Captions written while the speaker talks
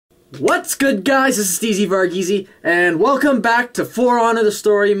What's good, guys? This is SteazieVarghese, and welcome back to For Honor the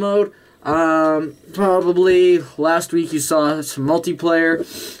Story mode. Probably last week you saw some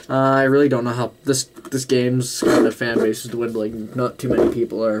multiplayer. I really don't know how this game's kind of fan base is dwindling. Not too many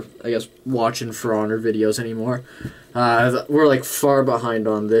people are, I guess, watching For Honor videos anymore. We're like far behind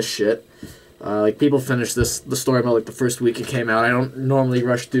on this shit. Like people finish the story mode like the first week it came out. I don't normally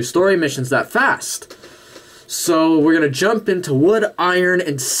rush through story missions that fast. So we're gonna jump into wood, iron,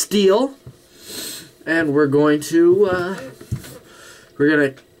 and steel, and we're gonna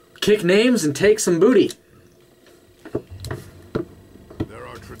kick names and take some booty. There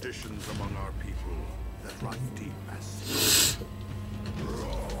are traditions among our people that run deep as shields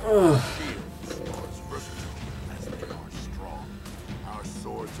are as versatile as they are strong. Our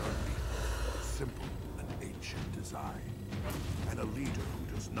swords are weak, simple and ancient design, and a leader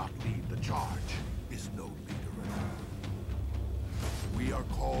who does not lead the charge is no leader at all. We are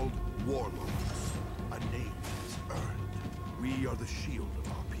called warlords. A name is earned. We are the shield of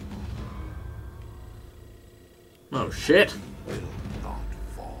our people. Oh shit. We will not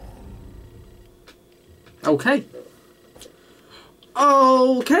fall. Okay.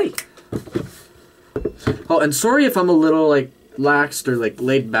 Okay. Oh, and sorry if I'm a little like laxed or like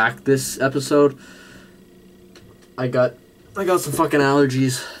laid back this episode. I got some fucking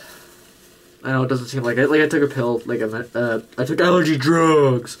allergies. I know it doesn't seem like it. Like I took a pill. Like I took allergy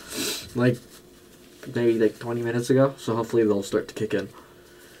drugs. Like maybe like 20 minutes ago. So hopefully they'll start to kick in.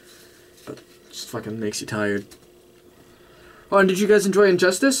 But it just fucking makes you tired. Oh, and did you guys enjoy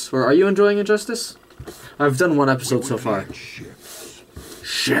Injustice? Or are you enjoying Injustice? I've done one episode so far.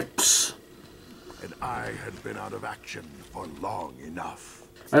 Ships. And I had been out of action for long enough.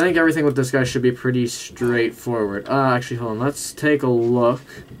 I think everything with this guy should be pretty straightforward. Actually, hold on. Let's take a look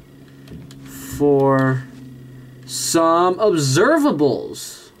for some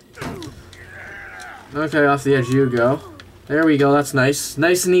observables. Okay, off the edge you go. There we go. That's nice.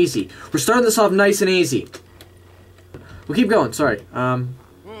 Nice and easy. We're starting this off nice and easy. We'll keep going. Sorry.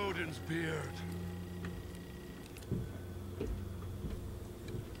 Odin's beard.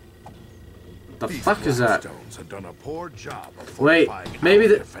 The fuck is that? Have done a poor job of Wait, maybe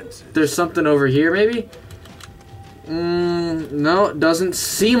there's something over here, maybe? No, it doesn't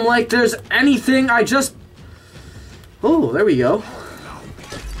seem like there's anything. Oh, there we go.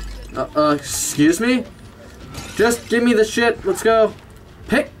 Excuse me? Just give me the shit. Let's go.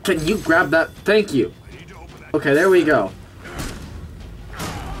 Can you grab that? Thank you. Okay, there we go.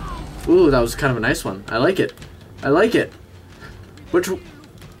 Ooh, that was kind of a nice one. I like it. I like it. Which...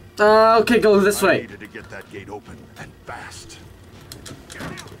 okay, go this way. I needed to get that gate open and fast.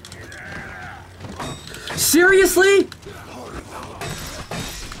 Seriously?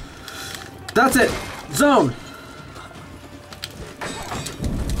 That's it. Zone.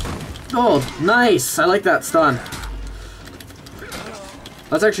 Oh, nice. I like that stun.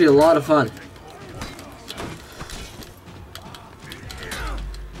 That's actually a lot of fun.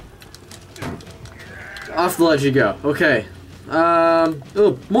 Off the ledge you go. Okay.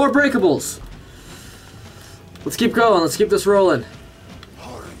 Ooh, more breakables. Let's keep going. Let's keep this rolling.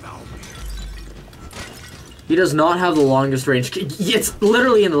 He does not have the longest range. It's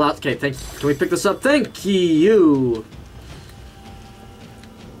literally in the last. Okay, can we pick this up? Thank you.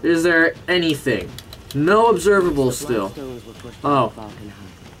 Is there anything? No observables still. Oh.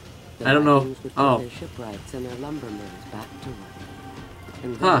 I don't know. Oh.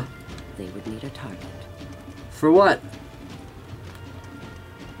 Huh. They would need a target. For what?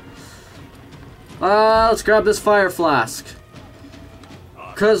 Let's grab this fire flask.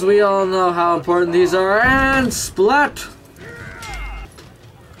 Because we all know how important these are. And splat!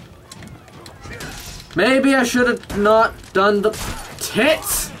 Maybe I should have not done the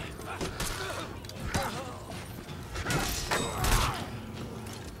tits!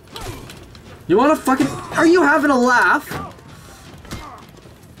 You wanna fucking... Are you having a laugh?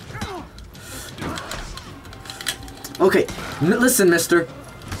 Okay, listen, mister.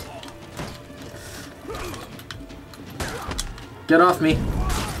 Get off me.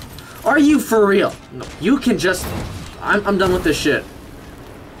 Are you for real? No, you can just... I'm done with this shit.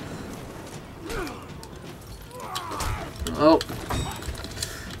 Oh.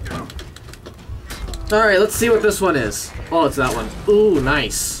 Alright, let's see what this one is. Oh, it's that one. Ooh,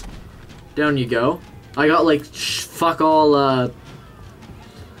 nice. Down you go. I got like fuck all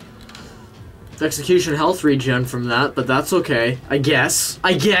execution health regen from that, but that's okay. I guess.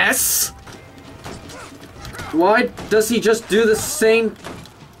 Why does he just do the same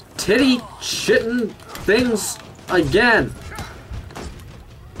titty shitting things again?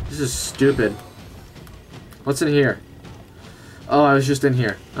 This is stupid. What's in here? Oh, I was just in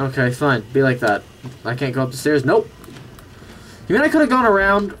here. Okay, fine. Be like that. I can't go up the stairs. Nope. You mean I could have gone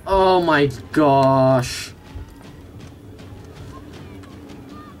around? Oh my gosh.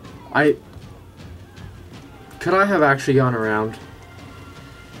 Could I have actually gone around?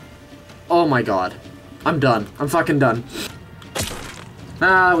 Oh my god. I'm done. I'm fucking done.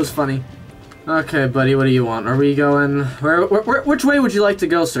 Ah, that was funny. Okay, buddy, what do you want? Are we going... which way would you like to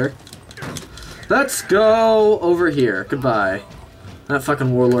go, sir? Let's go over here. Goodbye. That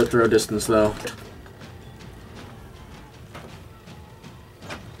fucking warlord throw distance, though.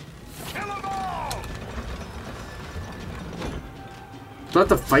 Do I have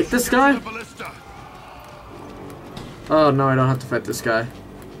to fight this guy? Oh, no, I don't have to fight this guy.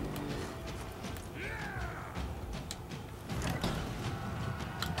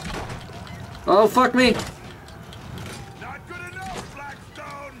 Oh, fuck me! Not good enough,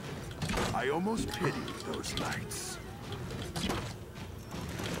 Blackstone! I almost pity those knights.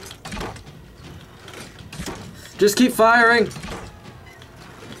 Just keep firing!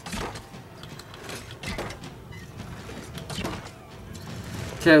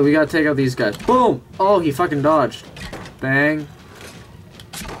 Okay, we gotta take out these guys. Boom! Oh, he fucking dodged. Bang.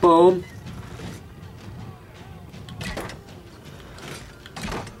 Boom.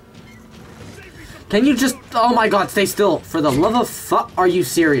 Can you just... Oh my god, stay still. For the love of fuck, are you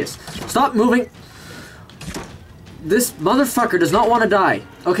serious? Stop moving. This motherfucker does not want to die.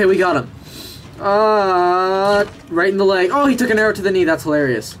 Okay, we got him. Right in the leg. Oh, he took an arrow to the knee. That's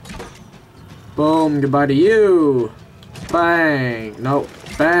hilarious. Boom, goodbye to you. Bang. Nope.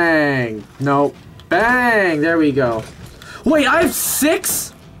 Bang. Nope. Bang. There we go. Wait, I have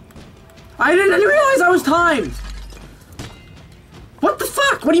 6? I didn't realize I was timed. What the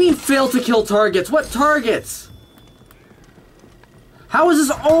fuck? What do you mean fail to kill targets? What targets? How is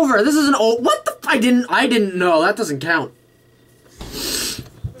this over? This isn't over. What the? I didn't know. That doesn't count.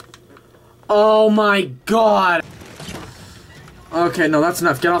 Oh my god. Okay, no, that's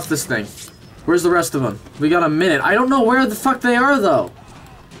enough. Get off this thing. Where's the rest of them? We got a minute. I don't know where the fuck they are, though.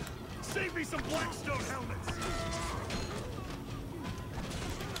 Save me some Blackstone helmets.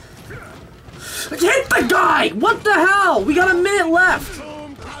 Hit the guy! What the hell? We got a minute left.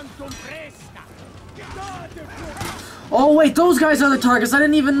 Oh wait, those guys are the targets. I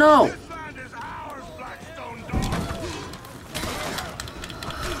didn't even know. This land is ours, Blackstone dog.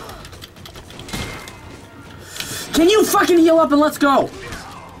 Can you fucking heal up and let's go?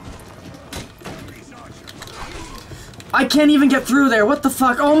 I can't even get through there. What the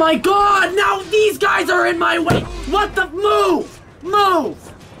fuck? Oh my god! Now these guys are in my way! What the? Move! Move!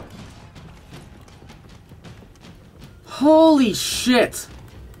 Holy shit.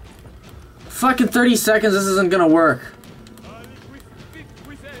 Fucking 30 seconds, this isn't gonna work.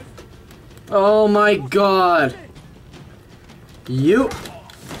 Oh my god. You...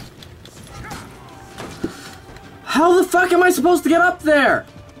 How the fuck am I supposed to get up there?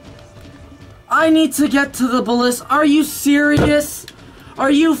 I need to get to the ballista. Are you serious?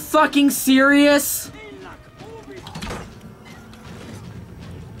 Are you fucking serious?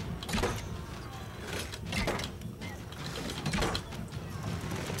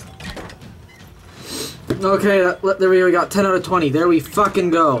 Okay, there we go. We got 10 out of 20. There we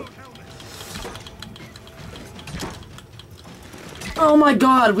fucking go. Oh my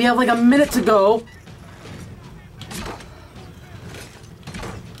god, we have like a minute to go.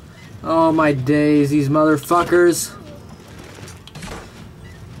 Oh my days, these motherfuckers.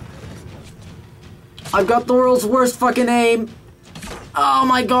 I've got the world's worst fucking aim. Oh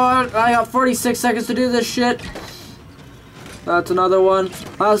my god, I got 46 seconds to do this shit. That's another one.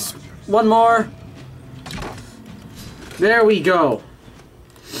 Last one more. There we go.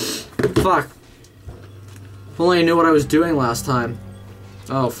 Fuck. If only I knew what I was doing last time.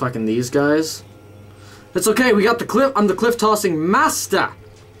 Oh, fucking these guys. It's okay, we got the cliff. I'm the cliff tossing master.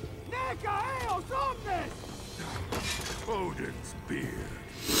 Odin's beard.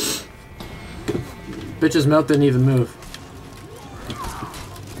 Bitch's mouth didn't even move.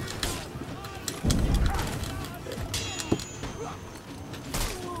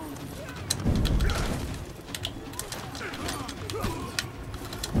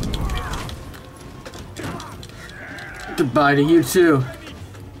 Goodbye to you too.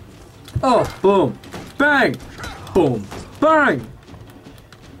 Oh, boom. Bang. Boom. Bang.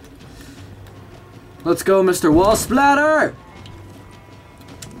 Let's go, Mr. Wall Splatter.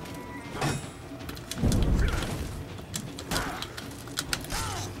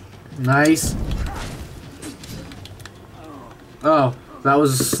 Nice. Oh, that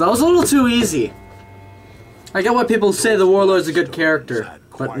was a little too easy. I get why people say the Warlord's a good character,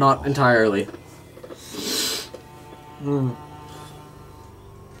 but not entirely.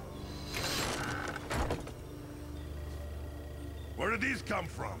 Where'd these come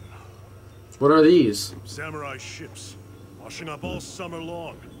from? What are these? Samurai ships, washing up all summer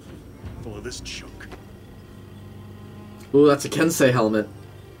long, full of this junk. Ooh, that's a Kensei helmet.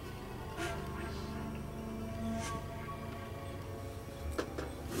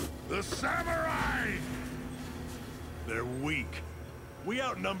 The samurai! They're weak. We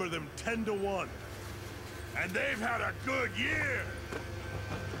outnumber them 10 to 1. And they've had a good year!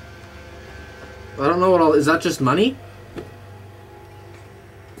 I don't know what all... Is that just money?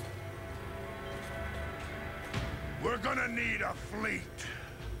 We're gonna need a fleet.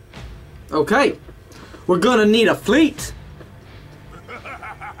 Okay. We're gonna need a fleet.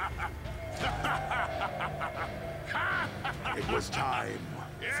 It was time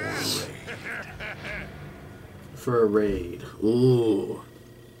for a raid. For a raid. Ooh.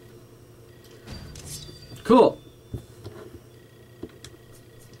 Cool.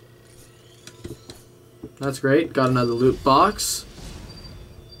 That's great. Got another loot box.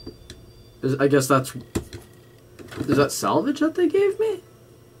 I guess that's... Is that salvage that they gave me?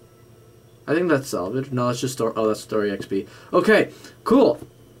 I think that's salvage. No, it's just story. Oh, that's story XP. Okay, cool.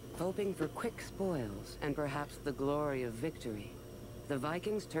 Hoping for quick spoils and perhaps the glory of victory, the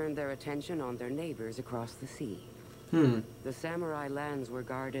Vikings turned their attention on their neighbors across the sea. The samurai lands were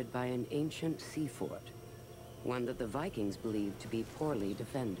guarded by an ancient sea fort, one that the Vikings believed to be poorly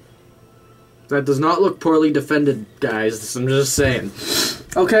defended. That does not look poorly defended, guys. I'm just saying.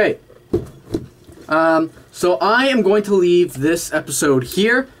 Okay. So I am going to leave this episode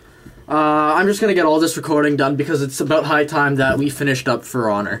here. I'm just going to get all this recording done because it's about high time that we finished up For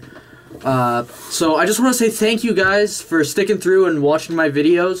Honor. So I just want to say thank you guys for sticking through and watching my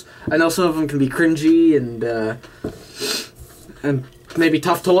videos. I know some of them can be cringy and maybe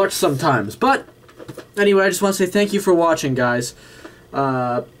tough to watch sometimes. But anyway, I just want to say thank you for watching, guys.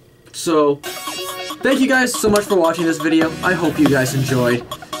 So thank you guys so much for watching this video. I hope you guys enjoyed.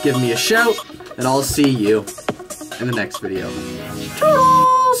 Give me a shout, and I'll see you in the next video.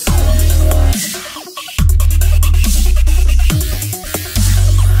 Toodles!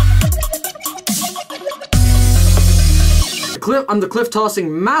 I'm the Cliff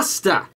Tossing Master!